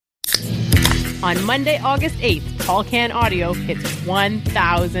On Monday, August 8th, Tall Can Audio hits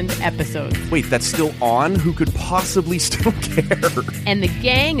 1,000 episodes. Wait, that's still on? Who could possibly still care? And the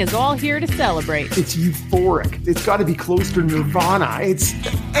gang is all here to celebrate. It's euphoric. It's got to be close to Nirvana. It's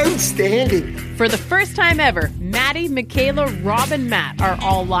outstanding. For the first time ever, Maddie, Michaela, Rob, and Matt are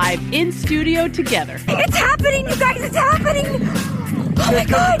all live in studio together. It's happening, you guys! It's happening! Oh my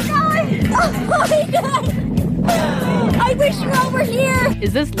God! Oh my God! I wish you all were here!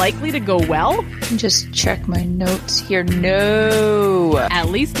 Is this likely to go well? Just check my notes here. No. At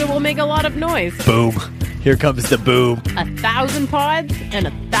least it will make a lot of noise. Boom. Here comes the boom. 1,000 pods and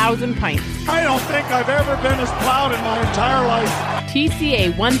 1,000 pints. I don't think I've ever been as proud in my entire life.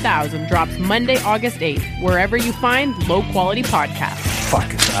 TCA 1000 drops Monday, August 8th, wherever you find low-quality podcasts.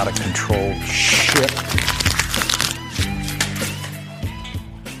 Fuck, it's out of control. Shit.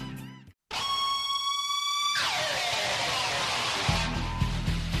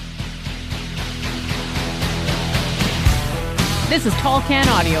 This is Tall Can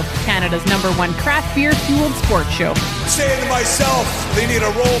Audio, Canada's #1 craft beer-fueled sports show. I'm saying to myself, they need a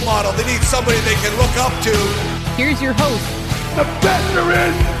role model. They need somebody they can look up to. Here's your host, The best there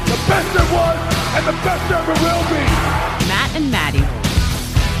is, the best there was, and the best there ever will be. Matt and Maddie.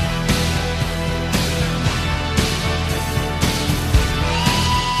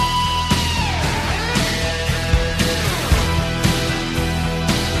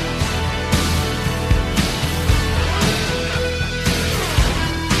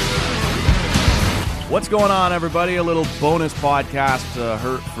 What's going on, everybody? A little bonus podcast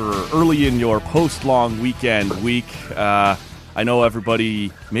for early in your post-long weekend week. I know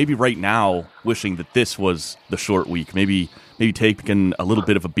everybody, maybe right now, wishing that this was the short week. Maybe taking a little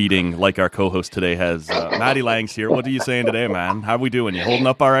bit of a beating like our co-host today has. Maddie Lang's here. What are you saying today, man? How are we doing? You holding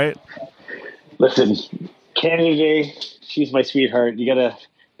up all right? Listen, Canada Day, she's my sweetheart. You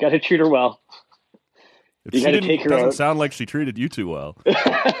gotta treat her well. You gotta take her out. Doesn't sound like she treated you too well.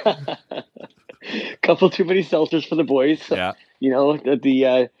 Couple too many seltzers for the boys. Yeah. You know,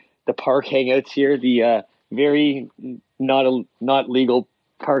 the park hangouts here, the very not legal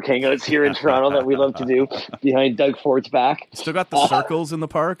park hangouts here in Toronto that we love to do behind Doug Ford's back. Still got the circles in the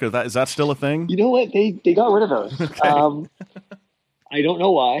park? Is that still a thing? You know what? They got rid of those. Okay. I don't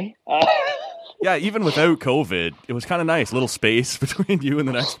know why. Yeah, even without COVID, it was kind of nice. Little space between you and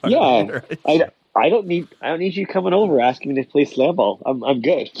the next park. Yeah. Right? I don't need you coming over asking me to play slam ball. I'm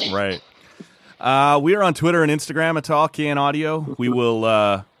good. Right. We are on Twitter and Instagram at Tall Can Audio. We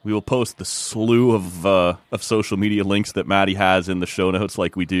will post the slew of social media links that Maddie has in the show notes,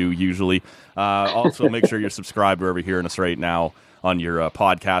 like we do usually. Also, make sure you're subscribed wherever you're hearing us right now on your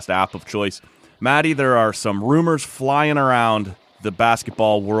podcast app of choice. Maddie, there are some rumors flying around the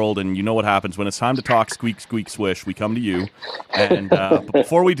basketball world, and you know what happens when it's time to talk squeak, squeak, swish. We come to you. And but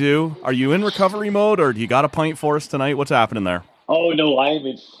before we do, are you in recovery mode, or do you got a pint for us tonight? What's happening there? Oh, no, I am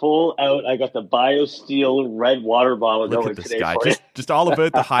in full out. I got the BioSteel red water bottle Look going at this today. guy. Just all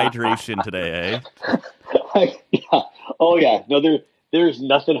about the hydration today, eh? Yeah. Oh, yeah. No, there's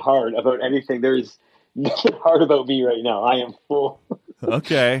nothing hard about anything. There's nothing hard about me right now. I am full.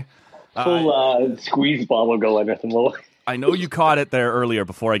 Okay. Full squeeze bottle going. Nothing more. I know you caught it there earlier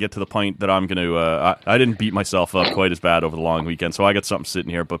before I get to the point that I'm going to... I didn't beat myself up quite as bad over the long weekend, so I got something sitting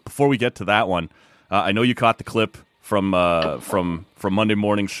here. But before we get to that one, I know you caught the clip from Monday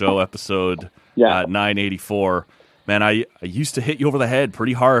morning show episode 984. Man, I used to hit you over the head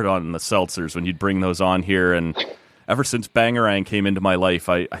pretty hard on the seltzers when you'd bring those on here, and ever since Bangarang came into my life,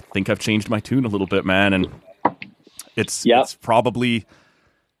 I think I've changed my tune a little bit, man, and it's probably...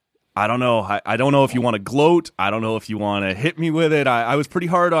 I don't know. I don't know if you want to gloat. I don't know if you want to hit me with it. I was pretty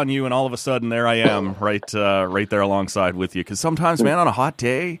hard on you, and all of a sudden, there I am, right there alongside with you. Because sometimes, man, on a hot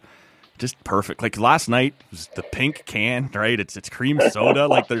day, just perfect. Like last night, it was the pink can, right? It's cream soda.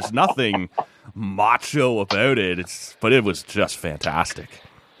 Like there's nothing macho about it. But it was just fantastic.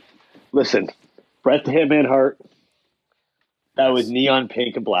 Listen, Bret the Hitman Hart. That was neon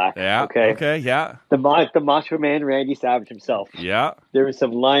pink and black. Yeah. Okay. Yeah. The Macho Man Randy Savage himself. Yeah. There was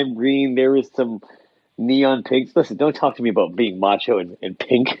some lime green. There was some neon pinks. Listen, don't talk to me about being macho and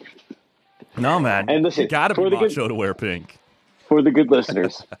pink. No, man. And listen, you gotta be macho to wear pink. For the good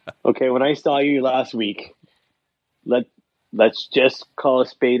listeners, okay. When I saw you last week, let's just call a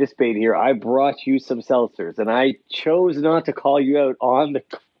spade here. I brought you some seltzers, and I chose not to call you out on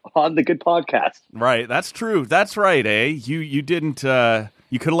the good podcast. Right, that's true. That's right, eh? You didn't.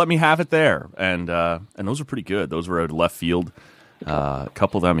 You could have let me have it there, and those were pretty good. Those were out of left field. A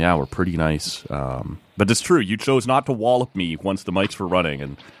couple of them, were pretty nice. But it's true. You chose not to wallop me once the mics were running,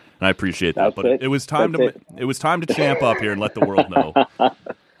 and I appreciate that. But it was time to champ up here and let the world know.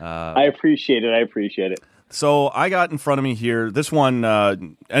 I I appreciate it. So I got in front of me here, this one,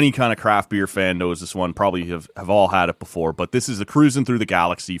 any kind of craft beer fan knows this one, probably have all had it before, but this is the Cruising Through the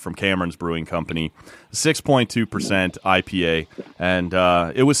Galaxy from Cameron's Brewing Company, 6.2% IPA, and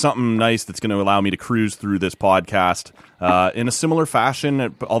it was something nice that's going to allow me to cruise through this podcast in a similar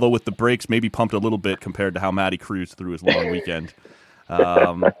fashion, although with the brakes maybe pumped a little bit compared to how Matty cruised through his long weekend.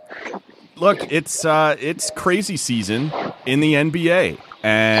 Look, it's crazy season in the NBA.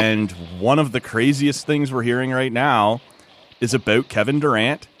 And one of the craziest things we're hearing right now is about Kevin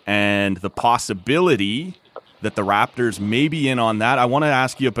Durant and the possibility that the Raptors may be in on that. I want to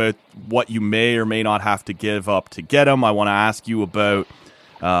ask you about what you may or may not have to give up to get him. I want to ask you about,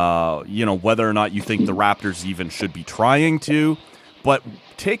 whether or not you think the Raptors even should be trying to. But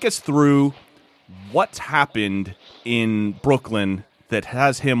take us through what's happened in Brooklyn that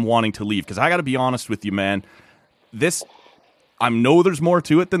has him wanting to leave. Because I got to be honest with you, man, I know there's more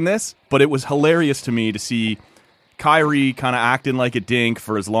to it than this, but it was hilarious to me to see Kyrie kind of acting like a dink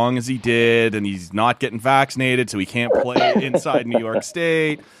for as long as he did, and he's not getting vaccinated, so he can't play inside New York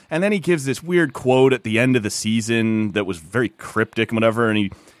State. And then he gives this weird quote at the end of the season that was very cryptic and whatever, and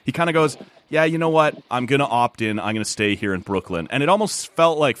he kind of goes, yeah, you know what? I'm going to opt in. I'm going to stay here in Brooklyn. And it almost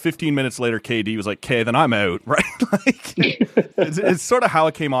felt like 15 minutes later, KD was like, okay, then I'm out, right? It's sort of how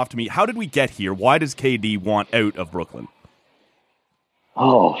it came off to me. How did we get here? Why does KD want out of Brooklyn?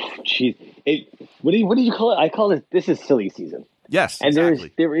 Oh, jeez. What do you call it? I call it, this is silly season. Yes, and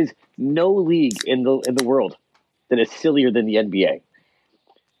exactly. there is no league in the world that is sillier than the NBA,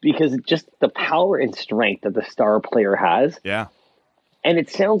 because just the power and strength that the star player has. Yeah. And it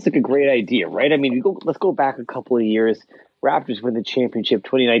sounds like a great idea, right? I mean, let's go back a couple of years. Raptors win the championship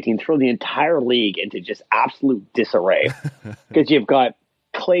 2019, throw the entire league into just absolute disarray, because you've got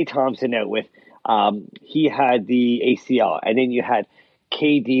Klay Thompson out with, he had the ACL, and then you had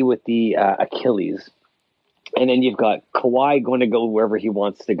KD with the Achilles, and then you've got Kawhi going to go wherever he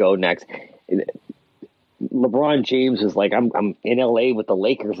wants to go next. LeBron James is like, I'm in LA with the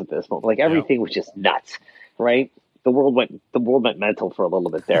Lakers at this moment. Like, everything was just nuts, right? The world went mental for a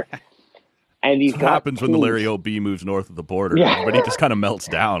little bit there. And he's what happens when the Larry O.B. moves north of the border? Yeah. Everybody just kind of melts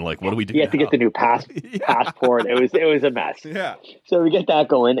down. Like, what do we do? You have to get the new passport. It was a mess. Yeah. So we get that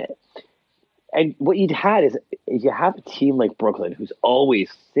going. And what you'd had is you have a team like Brooklyn, who's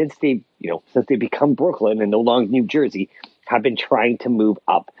always, since they become Brooklyn and no longer New Jersey, have been trying to move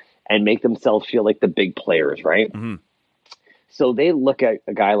up and make themselves feel like the big players, right? Mm-hmm. So they look at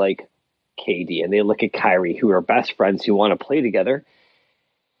a guy like KD and they look at Kyrie, who are best friends who want to play together,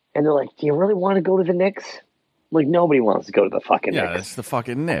 and they're like, "Do you really want to go to the Knicks?" Like, nobody wants to go to the fucking Knicks. Yeah, it's the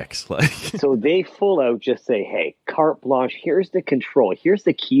fucking Knicks. Like, so they full out just say, hey, carte blanche, here's the control. Here's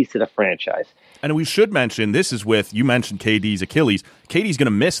the keys to the franchise. And we should mention, this is with, you mentioned KD's Achilles. KD's going to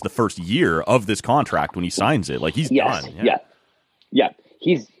miss the first year of this contract when he signs it. Like, he's done. Yeah.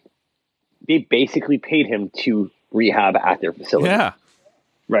 They basically paid him to rehab at their facility. Yeah.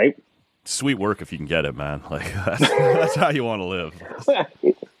 Right? Sweet work if you can get it, man. Like, that's how you want to live.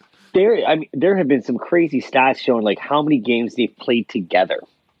 There have been some crazy stats showing like how many games they've played together.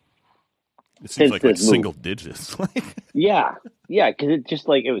 It seems like single digits. Yeah, because it's just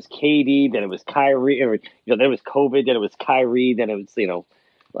like it was KD, then it was Kyrie, or then it was COVID, then it was Kyrie, then it was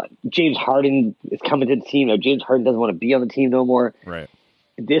James Harden is coming to the team. Now James Harden doesn't want to be on the team no more. Right.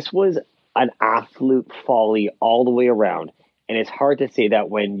 This was an absolute folly all the way around, and it's hard to say that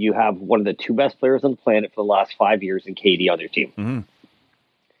when you have one of the two best players on the planet for the last 5 years in KD on their team. Mm-hmm.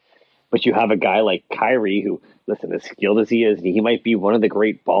 But you have a guy like Kyrie who, listen, as skilled as he is, he might be one of the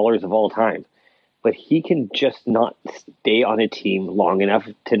great ballers of all time. But he can just not stay on a team long enough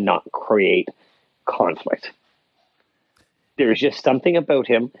to not create conflict. There's just something about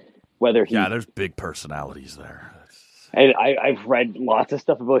him, whether he... Yeah, there's big personalities there. And I've read lots of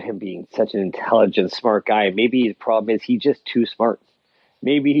stuff about him being such an intelligent, smart guy. Maybe the problem is he's just too smart.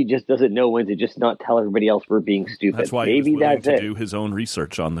 Maybe he just doesn't know when to just not tell everybody else we're being stupid. That's why maybe he was willing that's to do his own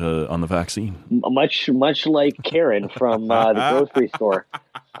research on the vaccine. Much like Karen from the grocery store.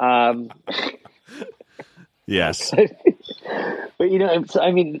 Yes. But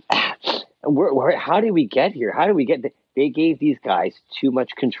I mean, how did we get here? How did we get? They gave these guys too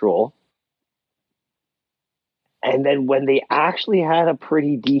much control, and then when they actually had a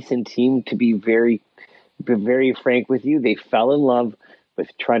pretty decent team, to be very, very frank with you, they fell in love with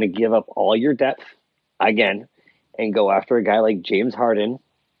trying to give up all your depth again and go after a guy like James Harden.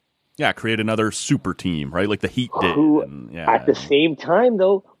 Yeah, create another super team, right? Like the Heat did. Who, at the same time,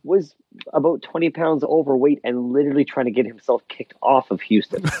 though, was about 20 pounds overweight and literally trying to get himself kicked off of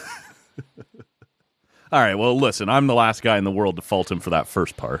Houston. All right, well, listen, I'm the last guy in the world to fault him for that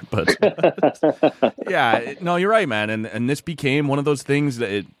first part, but yeah, no, you're right, man. And this became one of those things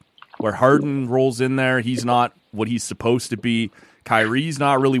where Harden rolls in there. He's not what he's supposed to be. Kyrie's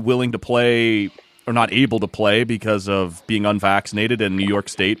not really willing to play or not able to play because of being unvaccinated, and New York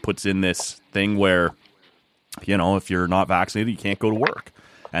State puts in this thing where, if you're not vaccinated, you can't go to work,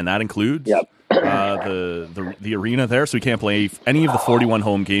 and that includes the arena there, so we can't play any of the 41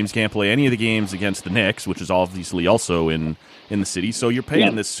 home games, can't play any of the games against the Knicks, which is obviously also in the city. So you're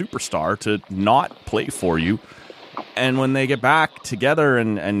paying this superstar to not play for you, and when they get back together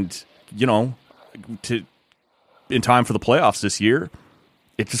and in time for the playoffs this year,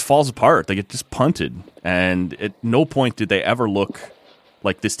 it just falls apart. They get just punted, and at no point did they ever look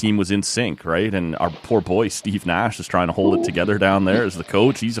like this team was in sync, right? And our poor boy, Steve Nash, is trying to hold it together down there as the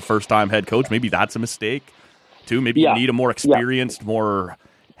coach. He's a first-time head coach. Maybe that's a mistake, too. Maybe you need a more experienced, more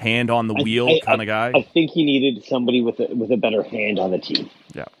hand-on-the-wheel kind of guy. I think he needed somebody with a better hand on the team.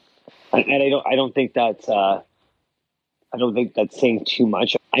 Yeah. And I don't think that's saying too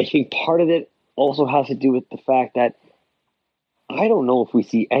much. I think part of it also has to do with the fact that I don't know if we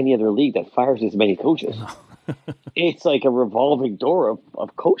see any other league that fires as many coaches. It's like a revolving door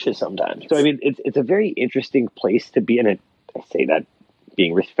of coaches sometimes. So, I mean, it's a very interesting place to be in. I say that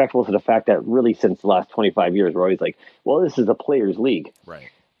being respectful to the fact that really since the last 25 years, we're always like, well, this is a players' league. Right.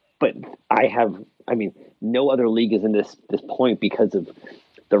 But no other league is in this point because of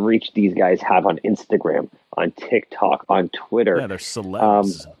the reach these guys have on Instagram, on TikTok, on Twitter. Yeah, they're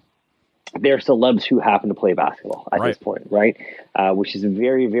celebs. They're celebs who happen to play basketball at this point, right? Which is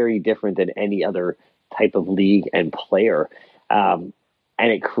very, very different than any other type of league and player. And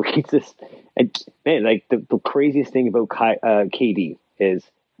it creates this, the craziest thing about KD is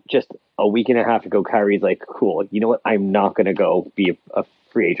just a week and a half ago, Kyrie's like, cool, you know what? I'm not going to go be a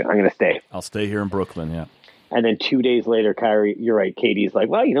free agent. I'm going to stay. I'll stay here in Brooklyn. Yeah. And then 2 days later, Kyrie, you're right. KD's like,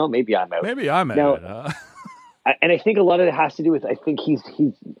 well, maybe I'm out. Maybe I'm out. And I think a lot of it has to do with, I think he's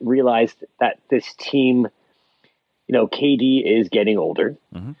realized that this team, KD is getting older,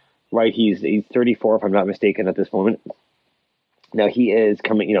 right? He's 34, if I'm not mistaken, at this moment. Now he is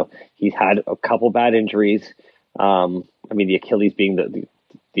coming, he's had a couple bad injuries. The Achilles being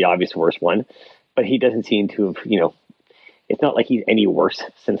the obvious worst one, but he doesn't seem to have, it's not like he's any worse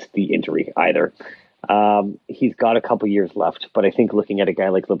since the injury either. He's got a couple years left, but I think looking at a guy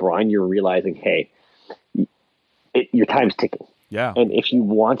like LeBron, you're realizing, hey, your time's ticking. Yeah. And if you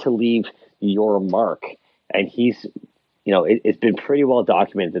want to leave your mark, and he's, it's been pretty well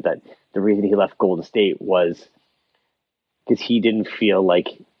documented that the reason he left Golden State was because he didn't feel like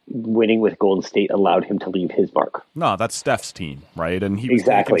winning with Golden State allowed him to leave his mark. No, that's Steph's team, right? And he was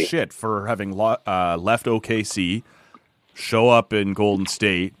taking shit for having left OKC, show up in Golden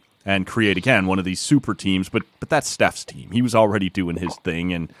State, and create, again, one of these super teams. But that's Steph's team. He was already doing his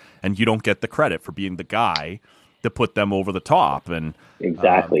thing, and you don't get the credit for being the guy to put them over the top. And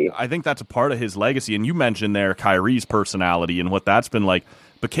exactly. I think that's a part of his legacy. And you mentioned there Kyrie's personality and what that's been like.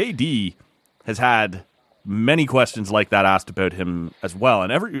 But KD has had many questions like that asked about him as well.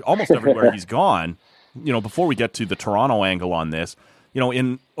 And almost everywhere he's gone, before we get to the Toronto angle on this,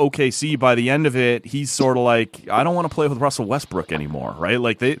 in OKC, by the end of it, he's sort of like, I don't want to play with Russell Westbrook anymore, right?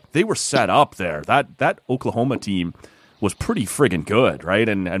 Like they were set up there. That Oklahoma team was pretty friggin' good, right?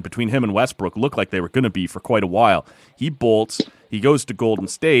 And between him and Westbrook, looked like they were going to be for quite a while. He bolts. He goes to Golden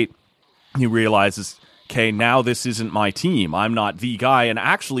State. He realizes, okay, now this isn't my team. I'm not the guy. And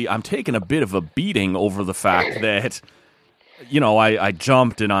actually, I'm taking a bit of a beating over the fact that, I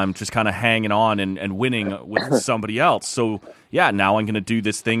jumped and I'm just kind of hanging on and winning with somebody else. So, yeah, now I'm going to do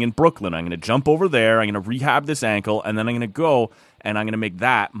this thing in Brooklyn. I'm going to jump over there. I'm going to rehab this ankle. And then I'm going to go and I'm going to make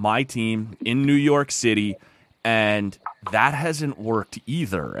that my team in New York City. And that hasn't worked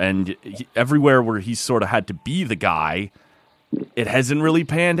either. And everywhere where he's sort of had to be the guy, it hasn't really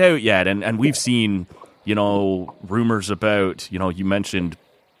panned out yet. And we've seen, rumors about, you mentioned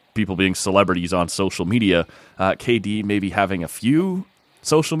people being celebrities on social media. KD maybe having a few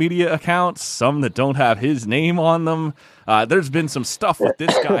social media accounts, some that don't have his name on them. There's been some stuff with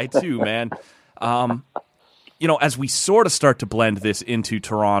this guy too, man. As we sort of start to blend this into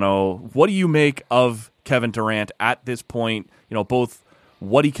Toronto, what do you make of Kevin Durant at this point? Both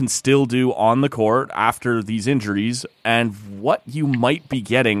what he can still do on the court after these injuries and what you might be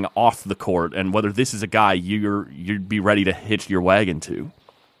getting off the court, and whether this is a guy you'd be ready to hitch your wagon to.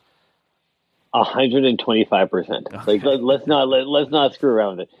 125%. Like let's not screw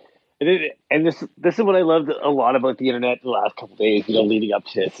around with it. And this is what I loved a lot about the internet the last couple of days, leading up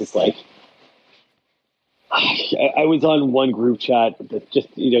to this. It's like I was on one group chat that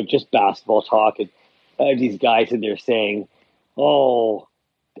just basketball talk, and these guys in there saying, "Oh,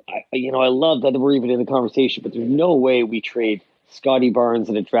 I love that we're even in the conversation, but there's no way we trade Scotty Barnes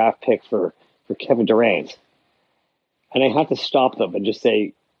and a draft pick for Kevin Durant." And I have to stop them and just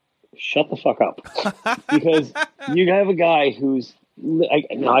say, shut the fuck up. Because you have a guy who's,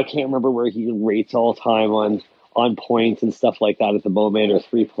 I can't remember where he rates all time on points and stuff like that at the moment, or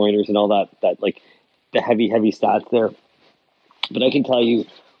 3-pointers and all that like the heavy stats there. But I can tell you,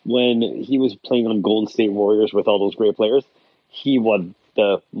 when he was playing on Golden State Warriors with all those great players, he won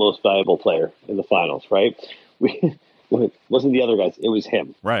the most valuable player in the finals, right? It wasn't the other guys, it was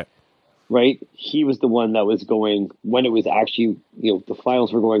him. Right? He was the one that was going, when it was actually, the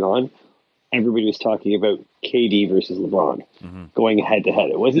finals were going on, everybody was talking about KD versus LeBron going head to head.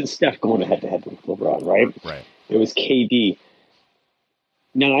 It wasn't Steph going head to head with LeBron, right? Right. It was KD.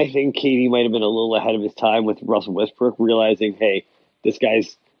 Now, I think KD might have been a little ahead of his time with Russell Westbrook, realizing, hey, this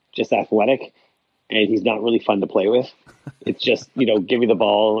guy's just athletic and he's not really fun to play with. It's just, give me the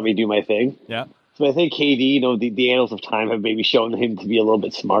ball, let me do my thing. Yeah. So I think KD, the annals of time have maybe shown him to be a little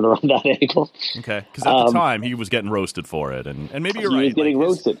bit smarter on that angle. Okay, because at the time he was getting roasted for it, and maybe you're right. He was getting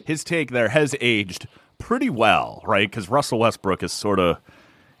roasted. His take there has aged pretty well, right? Because Russell Westbrook is sort of,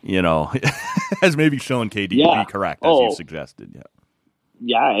 has maybe shown KD to be correct, as you suggested. Yeah.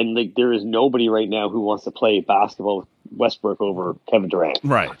 Yeah, and there is nobody right now who wants to play basketball with Westbrook over Kevin Durant.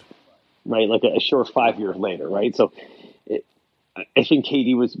 Right. Like a short 5 years later, right? So I think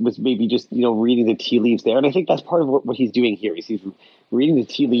KD was maybe just, reading the tea leaves there. And I think that's part of what he's doing here. He's reading the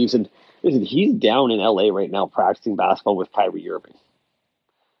tea leaves. And listen, he's down in LA right now practicing basketball with Kyrie Irving.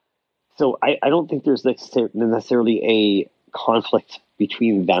 So I don't think there's necessarily a conflict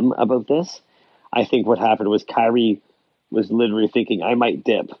between them about this. I think what happened was Kyrie was literally thinking, I might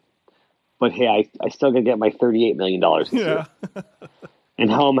dip, but hey, I still got to get my $38 million. Yeah. And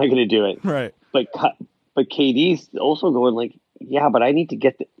how am I going to do it? Right. But KD's also going like, yeah, but I need to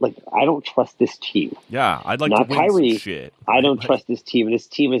get I don't trust this team. Yeah, I'd like not to win Kyrie. Some shit. I don't trust this team, and this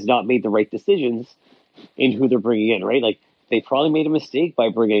team has not made the right decisions in who they're bringing in. Right, like they probably made a mistake by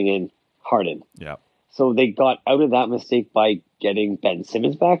bringing in Harden. Yeah. So they got out of that mistake by getting Ben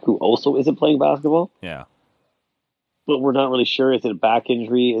Simmons back, who also isn't playing basketball. Yeah. But we're not really sure. Is it a back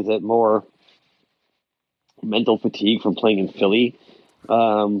injury? Is it more mental fatigue from playing in Philly?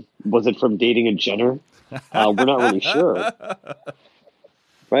 Was it from dating a Jenner? We're not really sure.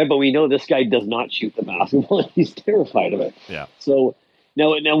 Right? But we know this guy does not shoot the basketball, and he's terrified of it. Yeah. So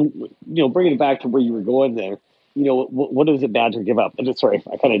now, bringing it back to where you were going there, what is it bad to give up? Sorry,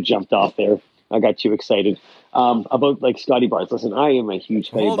 I kind of jumped off there. I got too excited about Scotty Barnes. Listen, I am a huge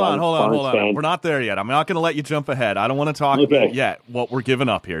Hold on. fan. We're not there yet. I'm not going to let you jump ahead. I don't want to talk about yet what we're giving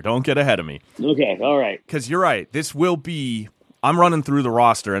up here. Don't get ahead of me. Okay, all right. Because you're right. This will be. I'm running through the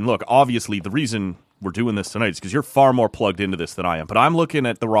roster, and look, obviously, the reason we're doing this tonight is because you're far more plugged into this than I am. But I'm looking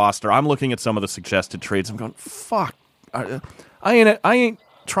at the roster. I'm looking at some of the suggested trades. I'm going, fuck. I ain't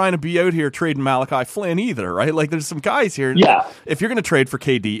trying to be out here trading Malachi Flynn either, right? Like, there's some guys here. Yeah. If you're going to trade for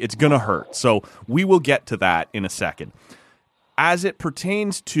KD, it's going to hurt. So we will get to that in a second. As it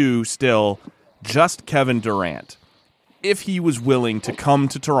pertains to still just Kevin Durant, if he was willing to come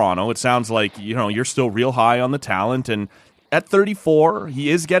to Toronto, it sounds like, you're still real high on the talent, and at 34, he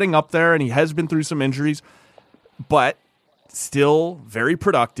is getting up there, and he has been through some injuries, but still very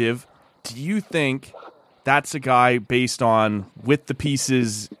productive. Do you think that's a guy based on, with the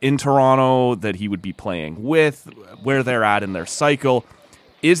pieces in Toronto that he would be playing with, where they're at in their cycle,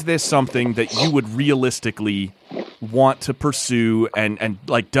 is this something that you would realistically want to pursue, and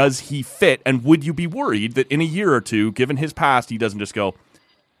does he fit? And would you be worried that in a year or two, given his past, he doesn't just go,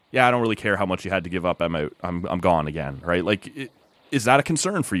 yeah, I don't really care how much you had to give up. I'm out. I'm gone again, right? Is that a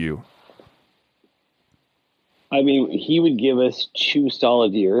concern for you? I mean, he would give us 2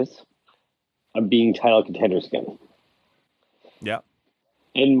 solid years of being title contenders again. Yeah.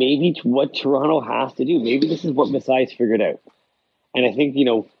 And maybe what Toronto has to do, maybe this is what Masai's figured out. And I think,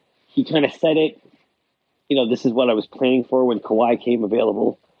 he kind of said it, this is what I was planning for when Kawhi came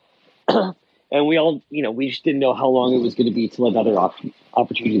available. And we all, we just didn't know how long it was going to be till another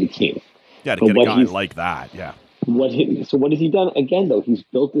opportunity came. Yeah, to get a guy like that, yeah. So what has he done? Again, though, he's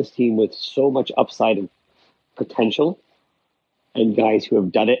built this team with so much upside and potential and guys who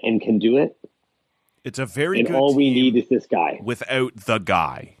have done it and can do it. It's a very and good all team we need is this guy. without the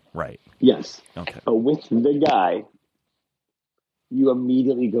guy, right? Yes. Okay. But with the guy, you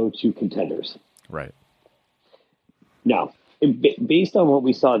immediately go to contenders. Right. Now, based on what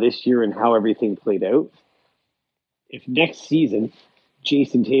we saw this year and how everything played out, if next season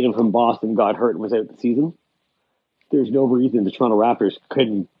Jason Tatum from Boston got hurt and was out the season, there's no reason the Toronto Raptors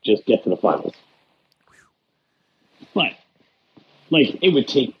couldn't just get to the finals. But like, it would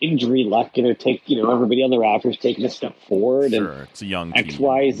take injury luck, and it would take, everybody on the Raptors taking a step forward. Sure, and it's a young X, team.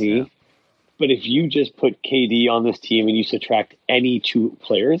 Y, Z. Yeah. But if you just put KD on this team and you subtract any two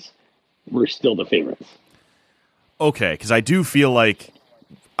players, we're still the favorites. Okay, because I do feel like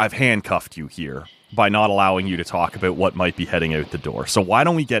I've handcuffed you here by not allowing you to talk about what might be heading out the door. So why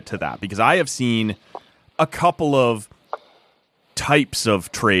don't we get to that? Because I have seen a couple of types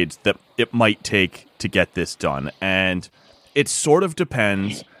of trades that it might take to get this done. And it sort of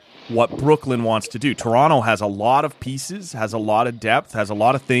depends what Brooklyn wants to do. Toronto has a lot of pieces, has a lot of depth, has a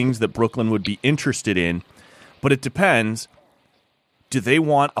lot of things that Brooklyn would be interested in. But it depends. Do they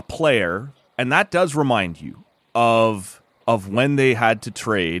want a player? And that does remind you of when they had to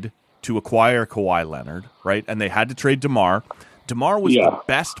trade to acquire Kawhi Leonard, right? And they had to trade DeMar. DeMar was the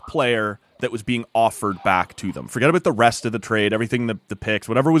best player that was being offered back to them. Forget about the rest of the trade, everything, the picks,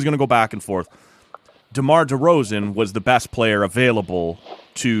 whatever was going to go back and forth. DeMar DeRozan was the best player available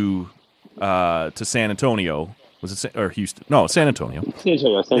to San Antonio. Was it or Houston? No, San Antonio. San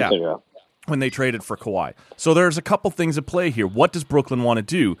Antonio. When they traded for Kawhi. So there's a couple things at play here. What does Brooklyn want to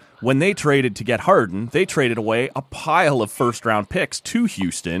do? When they traded to get Harden, they traded away a pile of first-round picks to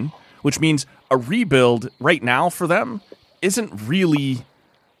Houston, which means a rebuild right now for them isn't really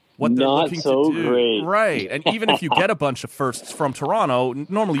what they're looking to do. Great. Right. And even if you get a bunch of firsts from Toronto,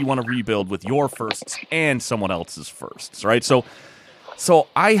 normally you want to rebuild with your firsts and someone else's firsts, right? So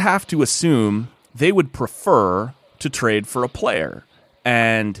I have to assume they would prefer to trade for a player.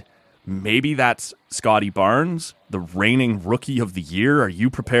 And maybe that's Scotty Barnes, the reigning rookie of the year. Are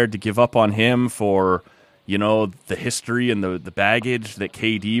you prepared to give up on him for, the history and the baggage that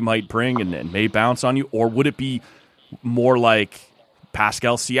KD might bring and may bounce on you? Or would it be more like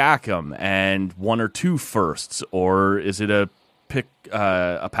Pascal Siakam and one or two firsts? Or is it a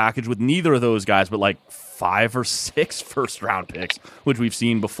package with neither of those guys, but like 5 or 6 first-round picks, which we've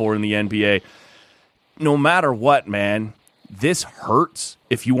seen before in the NBA? No matter what, man, this hurts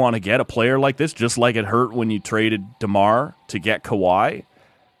if you want to get a player like this, just like it hurt when you traded DeMar to get Kawhi.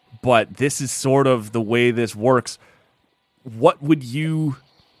 But this is sort of the way this works. What would you,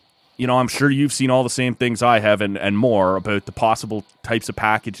 I'm sure you've seen all the same things I have and more about the possible types of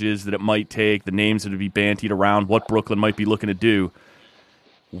packages that it might take, the names that would be bantied around, what Brooklyn might be looking to do.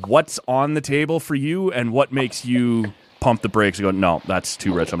 What's on the table for you, and what makes you pump the brakes and go, no, that's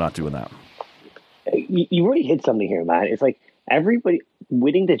too rich, I'm not doing that? You already hit something here, man. It's like everybody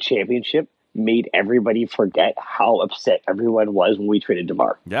winning the championship made everybody forget how upset everyone was when we traded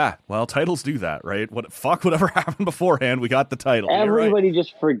DeMar. Yeah, well, titles do that, right? Whatever happened beforehand, we got the title. Everybody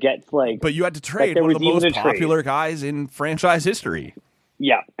just forgets, But you had to trade one of the most popular guys in franchise history.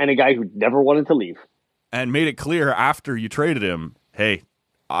 Yeah, and a guy who never wanted to leave. And made it clear after you traded him, hey,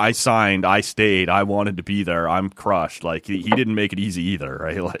 I signed, I stayed, I wanted to be there, I'm crushed. Like, he didn't make it easy either,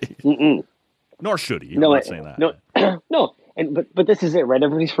 right? Like, nor should he. I'm not saying that. No, no. But this is it, right?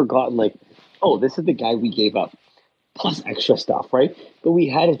 Everybody's forgotten, like, oh, this is the guy we gave up, plus extra stuff, right? But we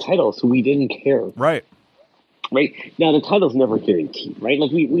had a title, so we didn't care. Right. Right? Now, the title's never guaranteed, right?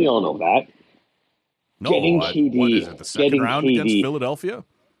 Like, we all know that. No, KD, what is it, the second round KD, against Philadelphia?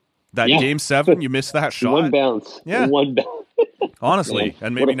 That Game 7, you missed that shot? One bounce. Yeah. One bounce. Honestly,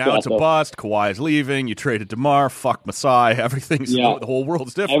 and maybe now it's a bust. Kawhi's leaving. You traded DeMar. Fuck Masai. Everything's the whole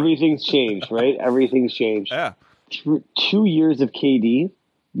world's different. Everything's changed, right? Everything's changed. Yeah. 2 years of KD,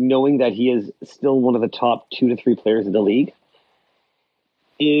 knowing that he is still one of the top 2 to 3 players in the league,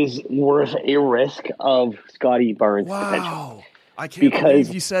 is worth a risk of Scotty Barnes' potential. I can't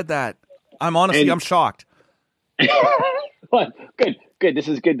believe you said that. I'm shocked. But good. This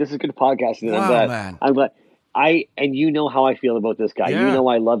is good. This is good podcasting. Wow, man. I'm glad. And you know how I feel about this guy. Yeah. You know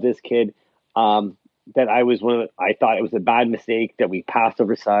I love this kid. That I thought it was a bad mistake that we passed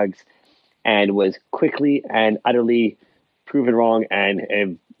over Suggs, and was quickly and utterly proven wrong, and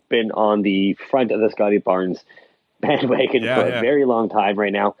have been on the front of the Scotty Barnes bandwagon for a very long time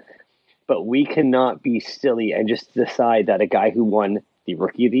right now. But we cannot be silly and just decide that a guy who won the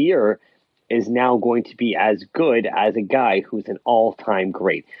Rookie of the Year is now going to be as good as a guy who's an all-time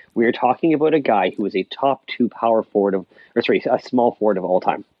great. We are talking about a guy who is a top 2 power forward a small forward of all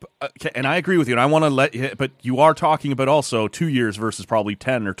time. Okay, and I agree with you, and I want to but you are talking about also 2 years versus probably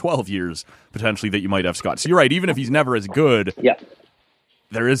 10 or 12 years potentially that you might have Scott. So you're right, even if he's never as good,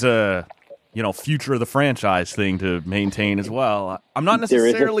 there is a future of the franchise thing to maintain as well. I'm not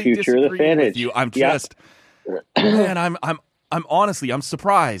necessarily disagreeing with you. I'm just man, I'm honestly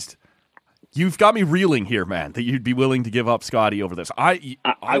surprised. You've got me reeling here, man, that you'd be willing to give up Scotty over this. I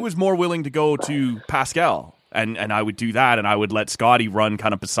was more willing to go to Pascal, and I would do that, and I would let Scotty run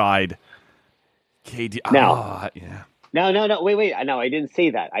kind of beside KD. Now, yeah. No. Wait. No, I didn't say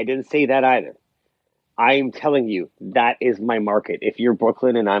that. I didn't say that either. I'm telling you, that is my market. If you're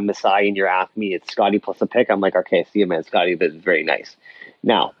Brooklyn and I'm Masai and you're asking me, it's Scotty plus a pick, I'm like, okay, see you, man. Scotty, this is very nice.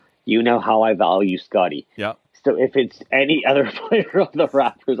 Now, you know how I value Scotty. Yeah. So if it's any other player of the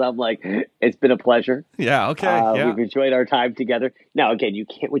Raptors, I'm like, it's been a pleasure. Yeah, okay. We've enjoyed our time together. Now, again,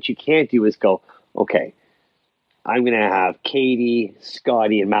 what you can't do is go, okay, I'm going to have Katie,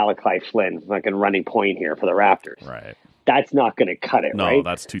 Scotty, and Malachi Flynn fucking running point here for the Raptors. Right. That's not going to cut it, right? No,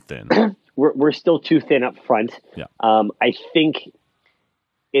 that's too thin. We're still too thin up front. Yeah. I think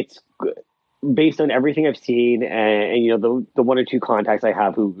it's based on everything I've seen and you know, the one or two contacts I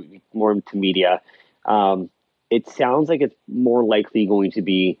have who more into media, it sounds like it's more likely going to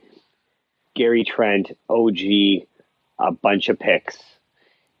be Gary Trent, OG, a bunch of picks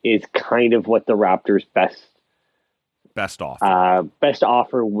is kind of what the Raptors' best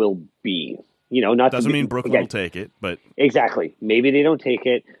offer will be. You know, not doesn't mean Brooklyn will take it, but exactly. Maybe they don't take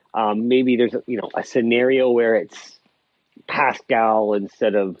it. Maybe there's a scenario where it's Pascal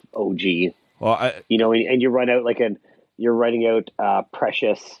instead of OG. Well, and you run out you're running out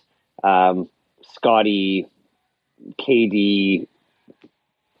Precious, Scotty, KD,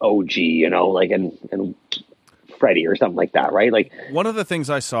 OG, and Freddie or something like that, right? Like one of the things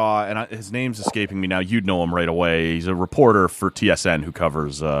I saw, and his name's escaping me now. You'd know him right away. He's a reporter for TSN who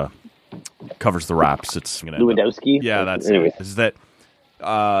covers the Raps. It's Lewandowski. Yeah, that's Anyways. it. Is that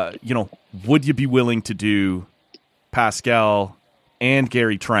would you be willing to do Pascal and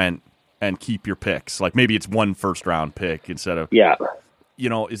Gary Trent and keep your picks? Like maybe it's one first round pick instead of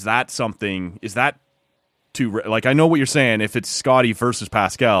is that something? Is that too like? I know what you're saying. If it's Scotty versus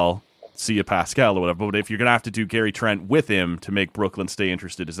Pascal, see a Pascal or whatever. But if you're gonna have to do Gary Trent with him to make Brooklyn stay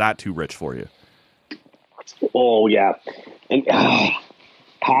interested, is that too rich for you? Oh yeah, and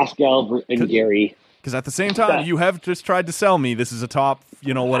Pascal and Gary. Because at the same time, you have just tried to sell me this is a top,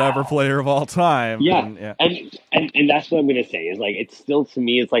 whatever player of all time. Yeah, and that's what I'm going to say is like it's still to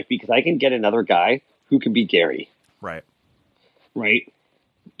me it's like because I can get another guy who can be Gary, right,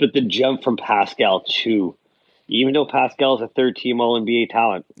 but the jump from Pascal to, even though Pascal is a third team All NBA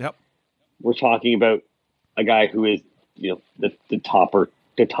talent, we're talking about a guy who is the top of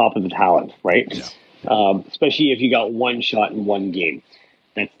the talent, right? Yeah. Especially if you got one shot in one game,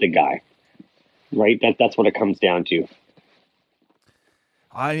 that's the guy. Right, that's what it comes down to.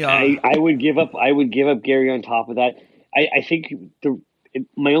 I would give up. I would give up Gary on top of that. I think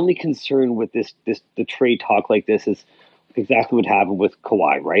my only concern with the trade talk like this is exactly what happened with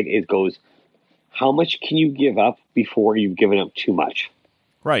Kawhi. Right, it goes, how much can you give up before you've given up too much?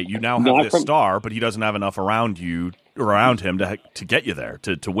 Right, you now have this star, but he doesn't have enough around him to get you there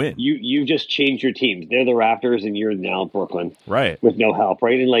to win. You just changed your teams. They're the Raptors, and you're now Brooklyn. Right, with no help.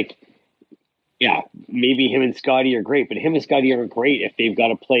 Right, and like. Yeah, maybe him and Scotty are great, but him and Scotty aren't great if they've got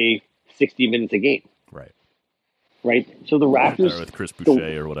to play 60 minutes a game. Right. So the Raptors with Chris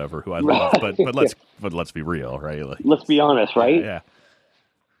Boucher or whatever, who I love, but let's be real, right? Like, let's be honest, right? Yeah.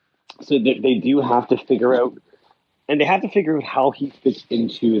 So they do have to figure out, and they have to figure out how he fits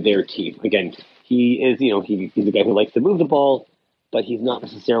into their team. Again, he is, he's a guy who likes to move the ball, but he's not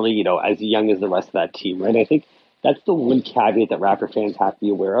necessarily, as young as the rest of that team, right? I think that's the one caveat that Raptor fans have to be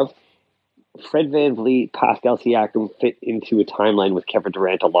aware of. Fred VanVleet, Pascal Siakam fit into a timeline with Kevin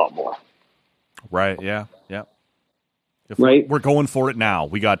Durant a lot more. Right, yeah. If right? We're going for it now.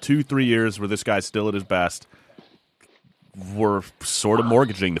 We got 2-3 years where this guy's still at his best. We're sort of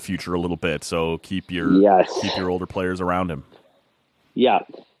mortgaging the future a little bit, so keep your older players around him. Yeah.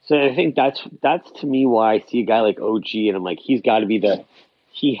 So I think that's to me why I see a guy like OG and I'm like, he has to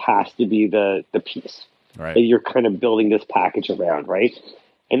be the piece right. that you're kind of building this package around, right?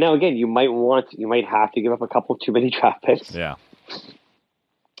 And now again, you might have to give up a couple too many draft picks. Yeah.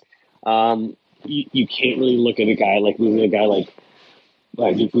 You can't really look at a guy like moving a guy like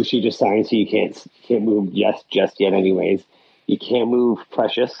Boucher just signed, so you can't move just yet. Anyways, you can't move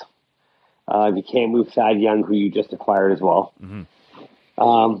Precious. You can't move Thad Young, who you just acquired as well.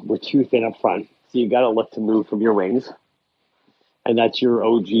 Mm-hmm. We're too thin up front, so you got to look to move from your wings, and that's your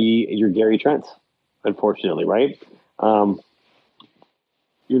OG, your Gary Trent, unfortunately, right?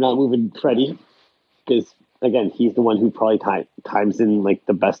 You're not moving Freddie because, again, he's the one who probably times in like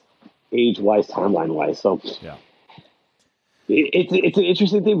the best age-wise, timeline-wise. So yeah, it's an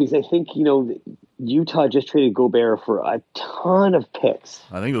interesting thing because I think, Utah just traded Gobert for a ton of picks.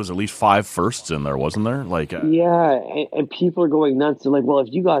 I think there was at least 5 firsts in there, wasn't there? Like, yeah, and people are going nuts. They're like, well,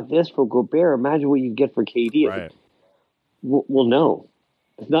 if you got this for Gobert, imagine what you get for KD. Right. Well, no.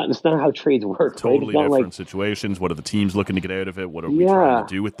 It's not how trades work. Totally right? different situations. What are the teams looking to get out of it? What are we trying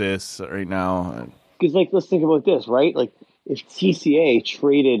to do with this right now? Because, like, let's think about this, right? Like, if TCA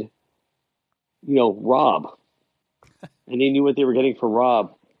traded, Rob, and they knew what they were getting for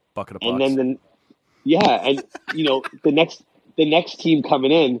Rob, bucket of and bucks. then the next team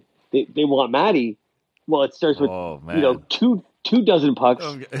coming in, they want Matty. Well, it starts with two dozen pucks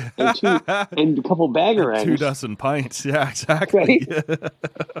and a couple banger ends. 2 dozen pints. Yeah, exactly. Right?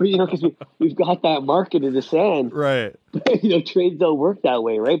 Because we've got that market in the sand. Right. Trades don't work that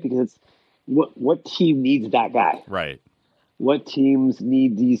way, right? Because what team needs that guy? Right. What teams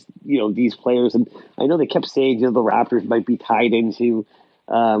need these players? And I know they kept saying the Raptors might be tied into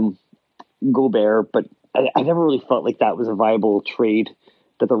Gobert, but I never really felt like that was a viable trade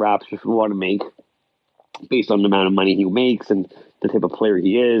that the Raptors would want to make based on the amount of money he makes and the type of player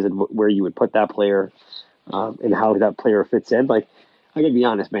he is and where you would put that player and how that player fits in. Like, I gotta be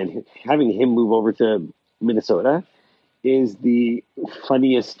honest, man, having him move over to Minnesota is the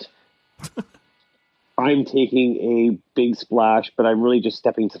funniest. I'm taking a big splash, but I'm really just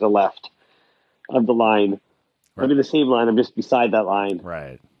stepping to the left of the line. Right. I'm in the same line. I'm just beside that line.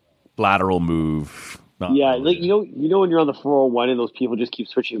 Right. Lateral move. Yeah, like when you're on the 401 and those people just keep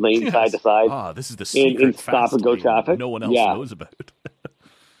switching lanes side to side. Ah, this is the secret in stop and go traffic. No one else knows about.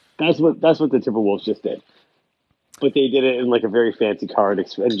 That's what the Timberwolves just did. But they did it in like a very fancy car and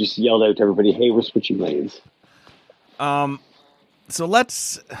just yelled out to everybody, "Hey, we're switching lanes." So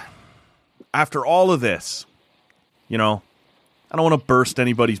let's. After all of this, I don't want to burst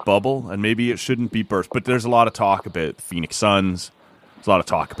anybody's bubble, and maybe it shouldn't be burst, but there's a lot of talk about the Phoenix Suns. There's a lot of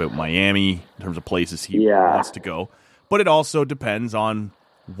talk about Miami in terms of places he wants to go. But it also depends on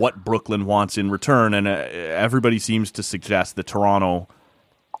what Brooklyn wants in return, and everybody seems to suggest that Toronto,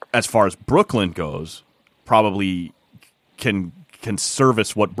 as far as Brooklyn goes, probably can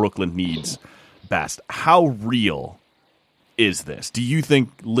service what Brooklyn needs best. How real is this? Do you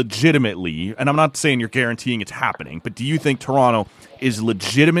think legitimately, and I'm not saying you're guaranteeing it's happening, but do you think Toronto is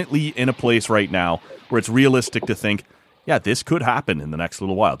legitimately in a place right now where it's realistic to think, yeah, this could happen in the next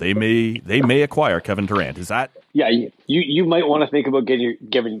little while? They may acquire Kevin Durant. Is that? Yeah, you might want to think about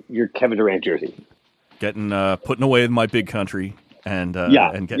giving your Kevin Durant jersey, putting away my big country, and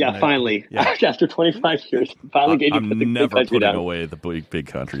finally after 25 years, finally I'm never putting away the big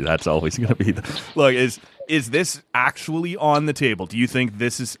country. That's always going to be look. Is this actually on the table? Do you think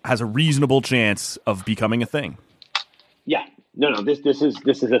this has a reasonable chance of becoming a thing? Yeah, no. This is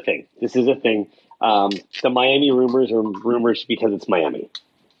a thing. This is a thing. The Miami rumors are rumors because it's Miami.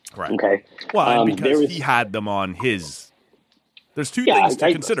 Right. Okay. Well, because he had them on his. There's two things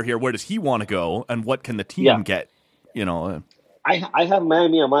to consider here. Where does he want to go, and what can the team get? I have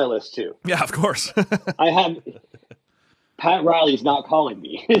Miami on my list too. Yeah, of course. I have Pat Riley's not calling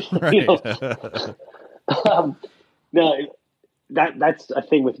me. Right. No, that's a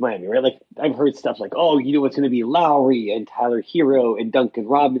thing with Miami, right? Like, I've heard stuff like, "Oh, it's going to be Lowry and Tyler Hero and Duncan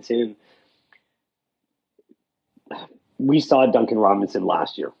Robinson." We saw Duncan Robinson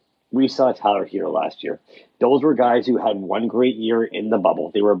last year. We saw Tyler Hero last year. Those were guys who had one great year in the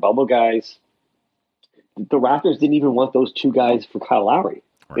bubble. They were bubble guys. The Raptors didn't even want those two guys for Kyle Lowry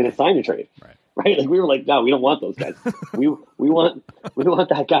in a sign and trade. Right? Like, we were like, no, we don't want those guys. we want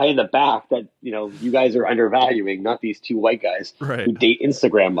that guy in the back that you guys are undervaluing, not these two white guys who date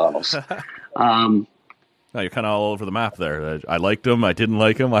Instagram models. No, you're kind of all over the map there. I liked him. I didn't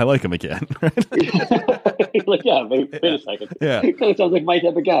like him. I like him again. Like, wait a second. Yeah, it kind of sounds like my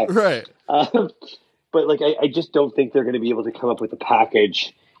type of guy. Right. But like, I just don't think they're going to be able to come up with a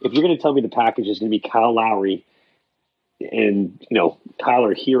package. If you're going to tell me the package is going to be Kyle Lowry and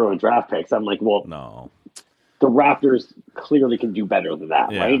Tyler Hero and draft picks, I'm like, well, no. The Raptors clearly can do better than that,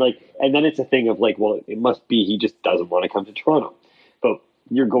 right? Like, and then it's a thing of like, well, it must be he just doesn't want to come to Toronto. But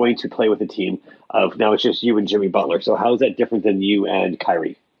you're going to play with a team of now it's just you and Jimmy Butler. So how is that different than you and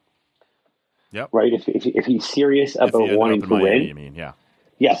Kyrie? Yep. Right. If he's serious about wanting to Miami, win,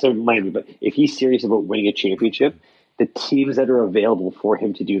 yeah. So Miami, but if he's serious about winning a championship, the teams that are available for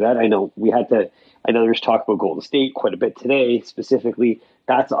him to do that, I know there's talk about Golden State quite a bit today. Specifically,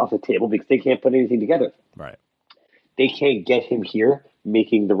 that's off the table because they can't put anything together. Right. They can't get him here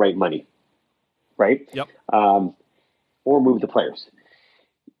making the right money. Right. Yep. Or move the players.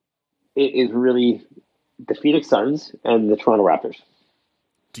 It is really the Phoenix Suns and the Toronto Raptors.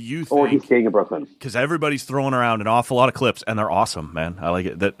 Do you think? Or he's staying in Brooklyn. Because everybody's throwing around an awful lot of clips, and they're awesome, man. I like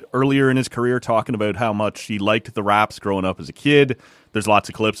it. That earlier in his career, talking about how much he liked the Raps growing up as a kid. There's lots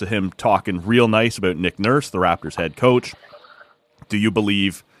of clips of him talking real nice about Nick Nurse, the Raptors head coach. Do you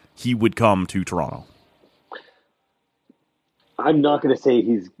believe he would come to Toronto? I'm not going to say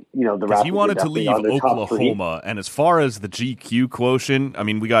he's, the Raptors. He wanted to leave Oklahoma, and as far as the GQ quotient, I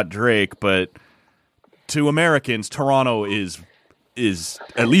mean, we got Drake, but to Americans, Toronto is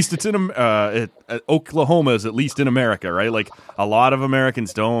at least it's in Oklahoma is at least in America, right? Like a lot of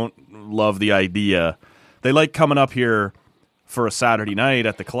Americans don't love the idea. They like coming up here for a Saturday night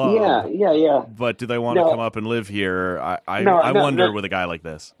at the club. Yeah. But do they want to come up and live here? I wonder with a guy like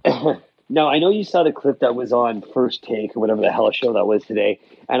this. Now, I know you saw the clip that was on First Take or whatever the hell show that was today,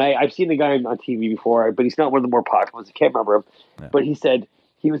 and I've seen the guy on TV before, but he's not one of the more popular ones. I can't remember him. Yeah. But he said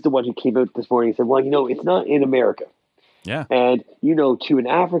he was the one who came out this morning and said, well, it's not in America. Yeah. And, to an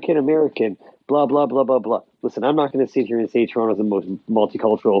African-American, blah, blah, blah, blah, blah. Listen, I'm not going to sit here and say Toronto's the most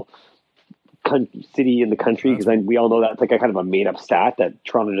multicultural city in the country, because we all know that's like a kind of a made-up stat that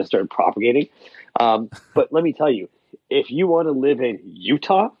Toronto just started propagating. But let me tell you, if you want to live in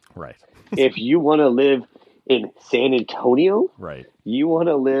Utah, right. If you want to live in San Antonio, right. You want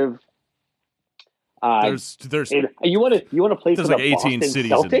to live. You want to play for there's the like 18 Boston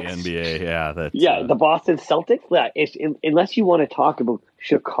cities Celtics? in the NBA. Yeah, the Boston Celtics. Yeah, unless you want to talk about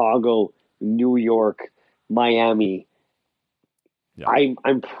Chicago, New York, Miami, yeah.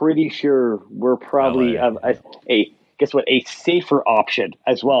 I'm pretty sure we're probably a safer option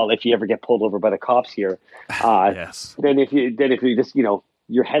as well if you ever get pulled over by the cops here. Yes. Then if you just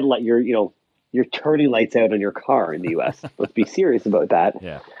your headlight, your turning lights out on your car in the U.S. Let's be serious about that.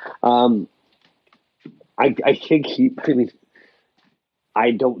 Yeah. I think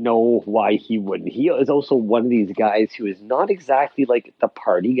I don't know why he wouldn't. He is also one of these guys who is not exactly like the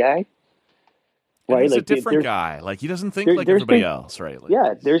party guy. Right? He's like a different guy. Like he doesn't think like everybody else, right? Like,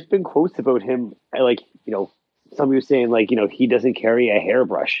 yeah, there's been quotes about him, like, somebody was saying like, he doesn't carry a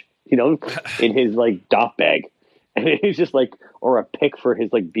hairbrush, in his like dop bag. And it's just like, or a pick for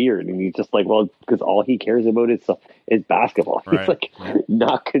his like beard, and he's just like, well, because all he cares about is basketball. Right. He's like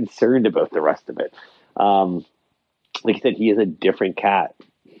not concerned about the rest of it. Like I said, he is a different cat.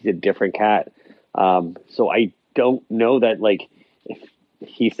 He's a different cat. So I don't know that like if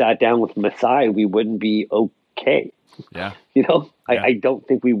he sat down with Masai, we wouldn't be okay. Yeah. I don't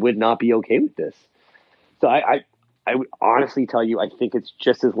think we would not be okay with this. So I would honestly tell you, I think it's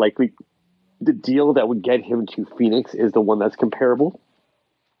just as likely the deal that would get him to Phoenix is the one that's comparable.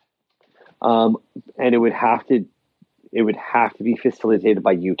 And it would have to be facilitated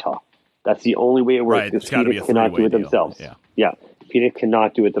by Utah. That's the only way it works. Right. Because Phoenix cannot do it themselves. Yeah. Phoenix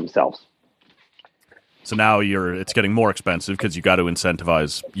cannot do it themselves. So now it's getting more expensive because you got to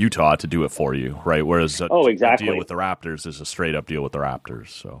incentivize Utah to do it for you, right? Whereas a deal with the Raptors is a straight up deal with the Raptors.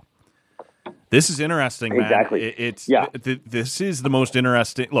 So this is interesting, man. Exactly. This is the most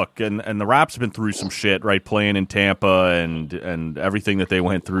interesting look, and the Raps have been through some shit, right? Playing in Tampa and everything that they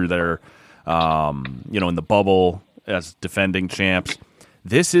went through there, in the bubble as defending champs.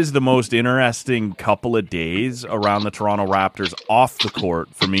 This is the most interesting couple of days around the Toronto Raptors off the court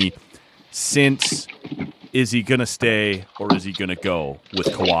for me since is he going to stay or is he going to go with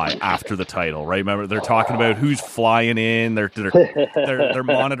Kawhi after the title, right? Remember, they're talking about who's flying in. They're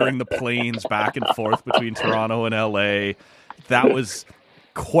monitoring the planes back and forth between Toronto and LA. That was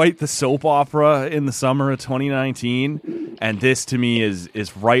quite the soap opera in the summer of 2019. And this, to me,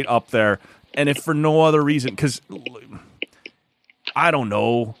 is right up there. And if for no other reason, because I don't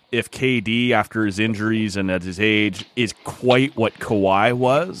know if KD, after his injuries and at his age, is quite what Kawhi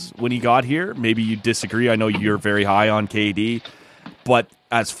was when he got here. Maybe you disagree. I know you're very high on KD. But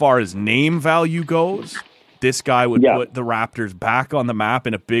as far as name value goes, this guy would put the Raptors back on the map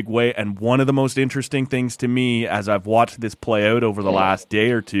in a big way. And one of the most interesting things to me, as I've watched this play out over the last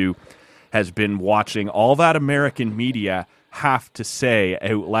day or two, has been watching all that American media have to say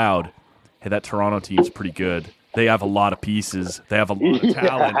out loud, hey, that Toronto team's pretty good. They have a lot of pieces. They have a lot of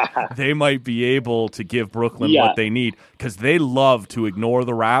talent. They might be able to give Brooklyn what they need because they love to ignore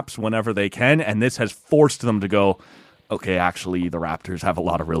the Raps whenever they can, and this has forced them to go, okay, actually, the Raptors have a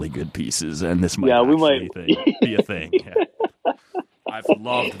lot of really good pieces, and this might be a thing. Yeah. I've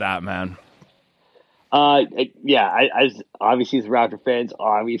loved that, man. As obviously as Raptor fans,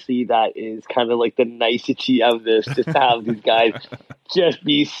 obviously that is kind of like the nicety of this, just to have these guys just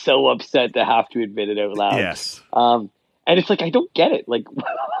be so upset to have to admit it out loud. Yes. And it's like, I don't get it. Like,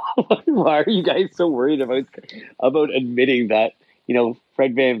 why are you guys so worried about admitting that,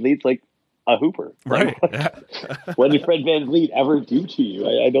 Fred VanVleet's like a hooper? Right. What did Fred VanVleet ever do to you?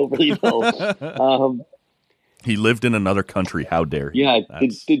 I don't really know. He lived in another country. How dare he? Yeah.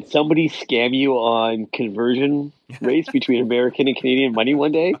 Did somebody scam you on conversion rates between American and Canadian money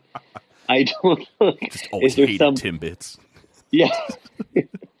one day? I don't know. Just always hated Timbits. Yeah.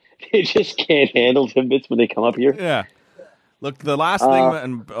 They just can't handle Timbits when they come up here. Yeah. Look, the last thing,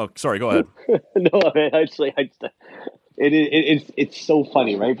 and sorry, go ahead. No, man, it's so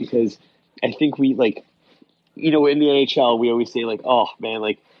funny, right? Because I think we like, in the NHL, we always say like, oh man,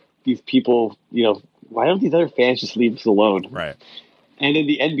 like these people, why don't these other fans just leave us alone? Right. And in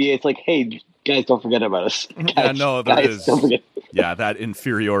the NBA, it's like, hey, guys, don't forget about us. Yeah, no, there is. Yeah, that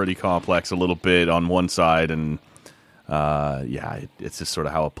inferiority complex a little bit on one side, and it's just sort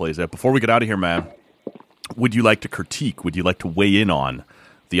of how it plays out. Before we get out of here, man, would you like to critique? Would you like to weigh in on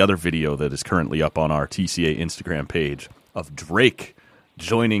the other video that is currently up on our TCA Instagram page of Drake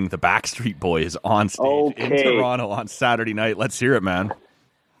joining the Backstreet Boys on stage in Toronto on Saturday night? Let's hear it, man.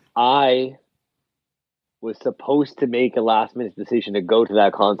 I was supposed to make a last-minute decision to go to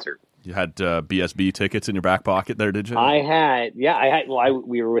that concert. You had BSB tickets in your back pocket there, did you? I had. Well,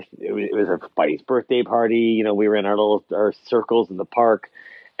 we were with. It was a buddy's birthday party. We were in our circles in the park,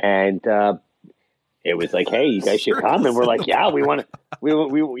 and it was like, hey, you guys should come. And we're like, yeah, we want to. We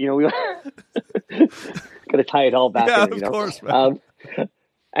gotta tie it all back. Yeah, in, of course, man.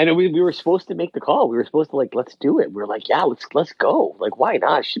 And we were supposed to make the call. We were supposed to let's do it. We were like, yeah, let's go. Like, why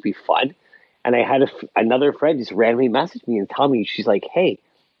not? It should be fun. And I had another friend just randomly message me and tell me, she's like, hey,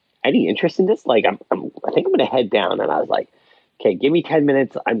 any interest in this? Like, I think I'm going to head down. And I was like, okay, give me 10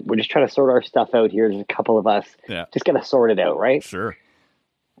 minutes. We're just trying to sort our stuff out here. There's a couple of us. Yeah. Just got to sort it out, right? Sure.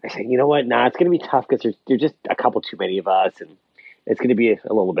 I said, you know what? Nah, it's going to be tough because there's just a couple too many of us. And it's going to be a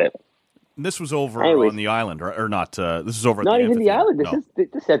little bit. This was over on the island, right? Or not? This is over at not the even the island. This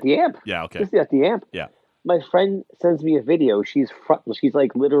is at the Amp. Yeah, okay. This is at the Amp. Yeah. My friend sends me a video. She's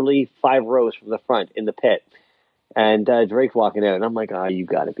like literally 5 rows from the front in the pit. And Drake walking out. And I'm like, oh, you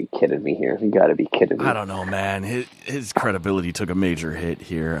got to be kidding me here. You got to be kidding me. I don't know, man. His credibility took a major hit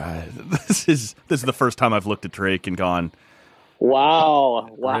here. This is the first time I've looked at Drake and gone, wow.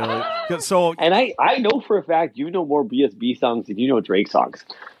 Really? So, and I know for a fact you know more BSB songs than you know Drake songs.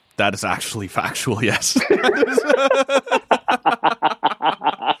 That is actually factual, yes.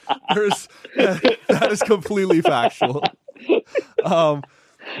 That is completely factual.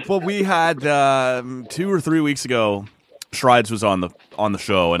 But we had 2 or 3 weeks ago, Shrides was on the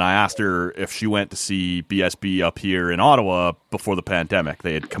show, and I asked her if she went to see BSB up here in Ottawa before the pandemic.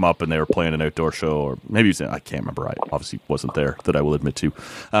 They had come up and they were playing an outdoor show, or maybe it was, I can't remember. I obviously wasn't there, that I will admit to.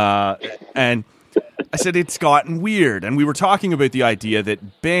 And I said, it's gotten weird. And we were talking about the idea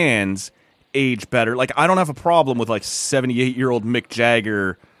that bands age better. Like, I don't have a problem with 78-year-old Mick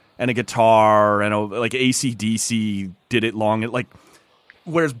Jagger and a guitar, and AC/DC did it long.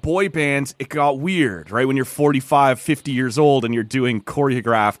 Whereas boy bands, it got weird, right? When you're 45, 50 years old and you're doing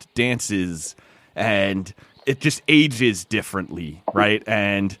choreographed dances, and it just ages differently, right?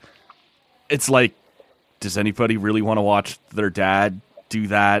 And it's like, does anybody really want to watch their dad do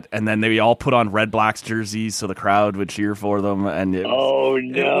that? And then they all put on Red Blacks jerseys so the crowd would cheer for them, and it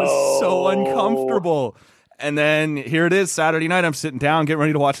was so uncomfortable. And then here it is, Saturday night, I'm sitting down getting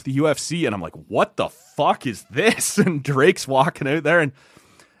ready to watch the UFC, and I'm like, what the fuck is this? And Drake's walking out there, and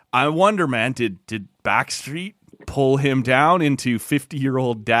I wonder, man, did Backstreet pull him down into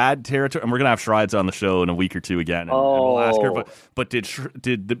 50-year-old dad territory? And we're gonna have Shrides on the show in a week or two again, and we'll ask her. But did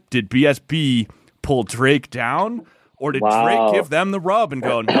BSB pull Drake down? Or did Drake give them the rub and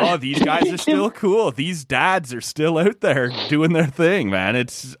go, no, these guys are still cool. These dads are still out there doing their thing, man.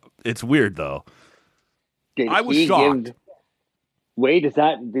 It's weird, though. I was shocked.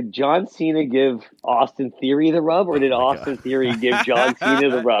 Did John Cena give Austin Theory the rub, or did Austin Theory give John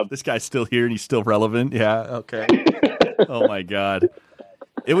Cena the rub? This guy's still here and he's still relevant. Yeah, okay. Oh, my God.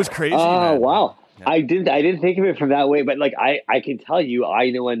 It was crazy, man. Wow. Yeah. I didn't think of it from that way, but I can tell you,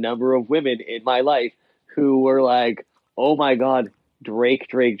 I know a number of women in my life who were like, oh my God, Drake.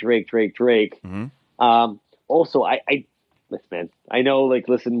 Mm-hmm. Also, listen, man, I know,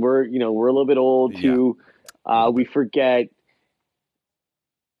 listen, we're a little bit old too. We forget.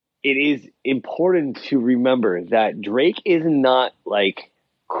 It is important to remember that Drake is not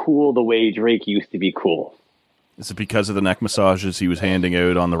cool the way Drake used to be cool. Is it because of the neck massages he was handing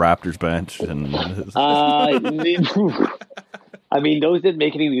out on the Raptors bench? And I mean, those didn't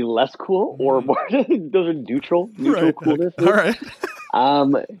make it any less cool or more. Those are neutral right. Coolness. All right.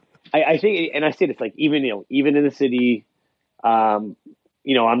 I think, and I say this even in the city, I'm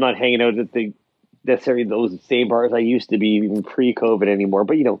not hanging out at necessarily those same bars I used to be even pre-COVID anymore.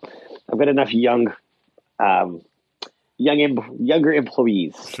 But I've got enough younger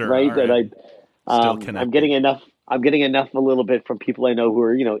employees, sure, right? That I'm getting enough. I'm getting enough a little bit from people I know who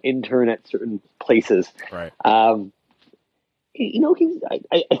are intern at certain places, right?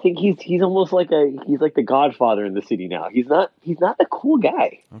 I think he's almost like he's like the Godfather in the city now. He's not the cool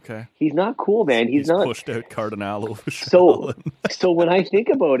guy. Okay. He's not cool, man. He's not pushed out Cardinal over. So when I think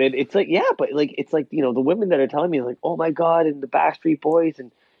about it, it's like, yeah, but like, it's like, the women that are telling me like, oh my God, and the Backstreet Boys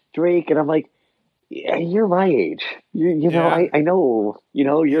and Drake. And I'm like, yeah, you're my age. I know,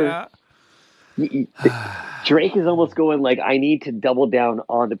 you're, Drake is almost going like, I need to double down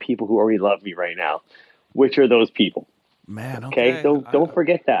on the people who already love me right now. Which are those people? Man, okay. Don't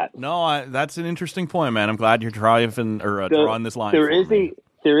forget that. No, that's an interesting point, man. I'm glad you're driving or drawing this line. There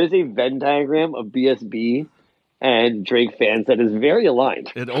is a Venn diagram of BSB and Drake fans that is very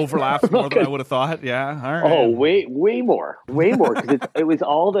aligned. It overlaps more than I would have thought. Yeah. All right. Oh, way more. Because it was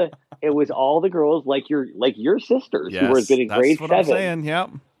all the girls like your sisters who were in grade 7. I'm saying.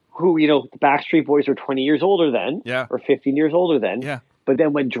 Yep. Who the Backstreet Boys were 20 years older then, or 15 years older then, But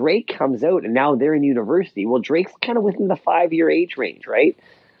then when Drake comes out and now they're in university, well, Drake's kind of within the 5-year age range, right?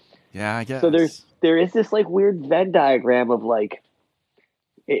 Yeah, I guess. So there is this like weird Venn diagram of like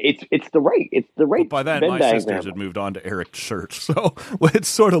it's the right but by then Venn my diagram. sisters had moved on to Eric Church, so it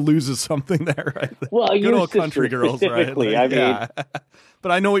sort of loses something there, right? Well, good old country girls, right? Like, I mean,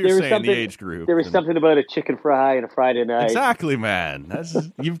 but I know what you're saying. The age group. There was something about a chicken fry and a Friday night. Exactly, man. That's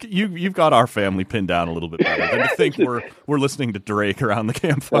you've got our family pinned down a little bit better than to think we're listening to Drake around the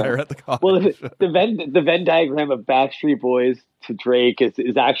campfire at the college. Well, the Venn diagram of Backstreet Boys to Drake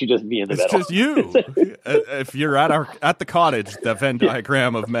is actually just me in the middle. It's just you. If you're at the cottage, the Venn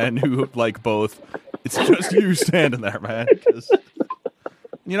diagram of men who like both, it's just you standing there, man.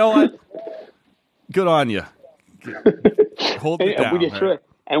 You know what? Good on you. Hold it down.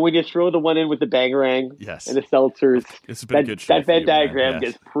 When you throw the one in with the Bangarang and the seltzers, it's been a good show that Venn diagram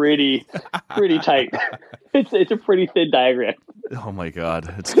gets pretty tight. It's a pretty thin diagram. Oh my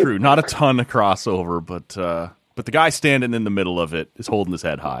God, it's true. Not a ton of crossover, but the guy standing in the middle of it is holding his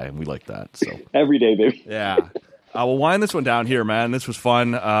head high, and we like that. So every day, baby. Yeah. We'll wind this one down here, man. This was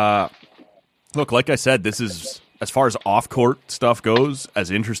fun. Look, like I said, this is, as far as off-court stuff goes, as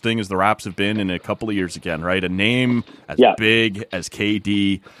interesting as the Raps have been in a couple of years again, right? A name as big as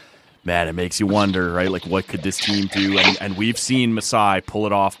KD, man, it makes you wonder, right? Like, what could this team do? And we've seen Masai pull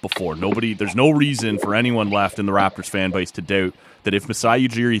it off before. There's no reason for anyone left in the Raptors fan base to doubt that if Masai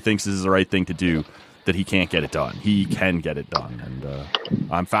Ujiri thinks this is the right thing to do, that he can't get it done. He can get it done. And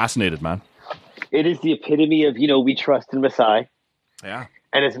I'm fascinated, man. It is the epitome of, we trust in Masai. Yeah.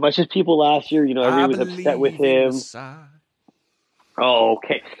 And as much as people last year, everyone was upset with him. Oh,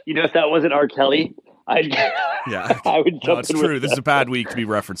 okay. If that wasn't R. Kelly, I would jump No, it's true. This is a bad week to be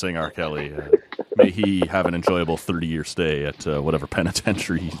referencing R. Kelly. May he have an enjoyable 30-year stay at whatever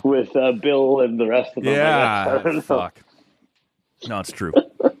penitentiary. With Bill and the rest of them. Yeah. Fuck. No, it's true.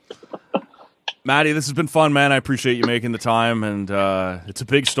 Maddie, this has been fun, man. I appreciate you making the time, and it's a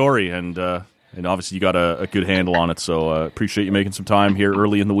big story, and obviously you got a good handle on it, so appreciate you making some time here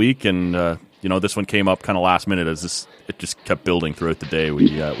early in the week, and this one came up kind of last minute as it just kept building throughout the day. We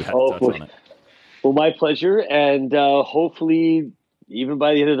had to touch on it. Well, my pleasure, and hopefully even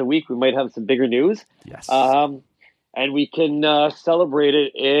by the end of the week we might have some bigger news. Yes. And we can celebrate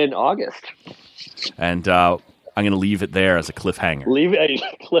it in August. And I'm going to leave it there as a cliffhanger. Leave it a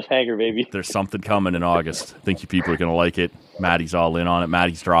cliffhanger, baby. There's something coming in August. I think you people are going to like it. Maddie's all in on it.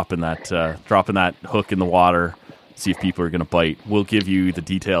 Maddie's dropping that hook in the water. See if people are going to bite. We'll give you the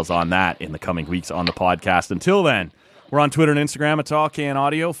details on that in the coming weeks on the podcast. Until then, we're on Twitter and Instagram at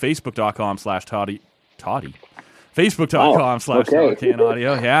TallCanAudio, Facebook.com/Toddy.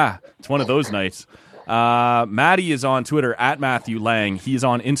 Facebook.com/TallCanAudio. Yeah, it's one of those nights. Maddie is on Twitter at Matthew Lang. He's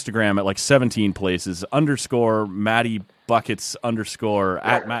on Instagram at like 17 places, _Maddie Buckets _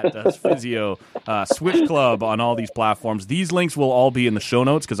 at Matt Does Physio, Switch Club on all these platforms. These links will all be in the show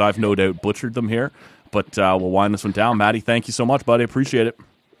notes because I've no doubt butchered them here. But we'll wind this one down. Maddie, thank you so much, buddy. Appreciate it.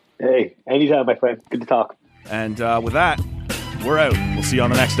 Hey, anytime, my friend. Good to talk. And with that, we're out. We'll see you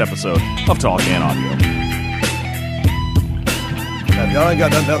on the next episode of Tall Can Audio. Now, if y'all ain't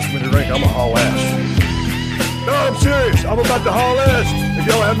got nothing else for me to drink, I'm going to haul ass. No, I'm serious. I'm about to haul ass if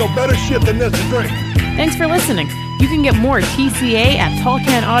y'all have no better shit than this to drink. Thanks for listening. You can get more TCA at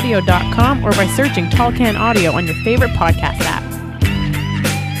tallcanaudio.com or by searching Tall Can Audio on your favorite podcast app.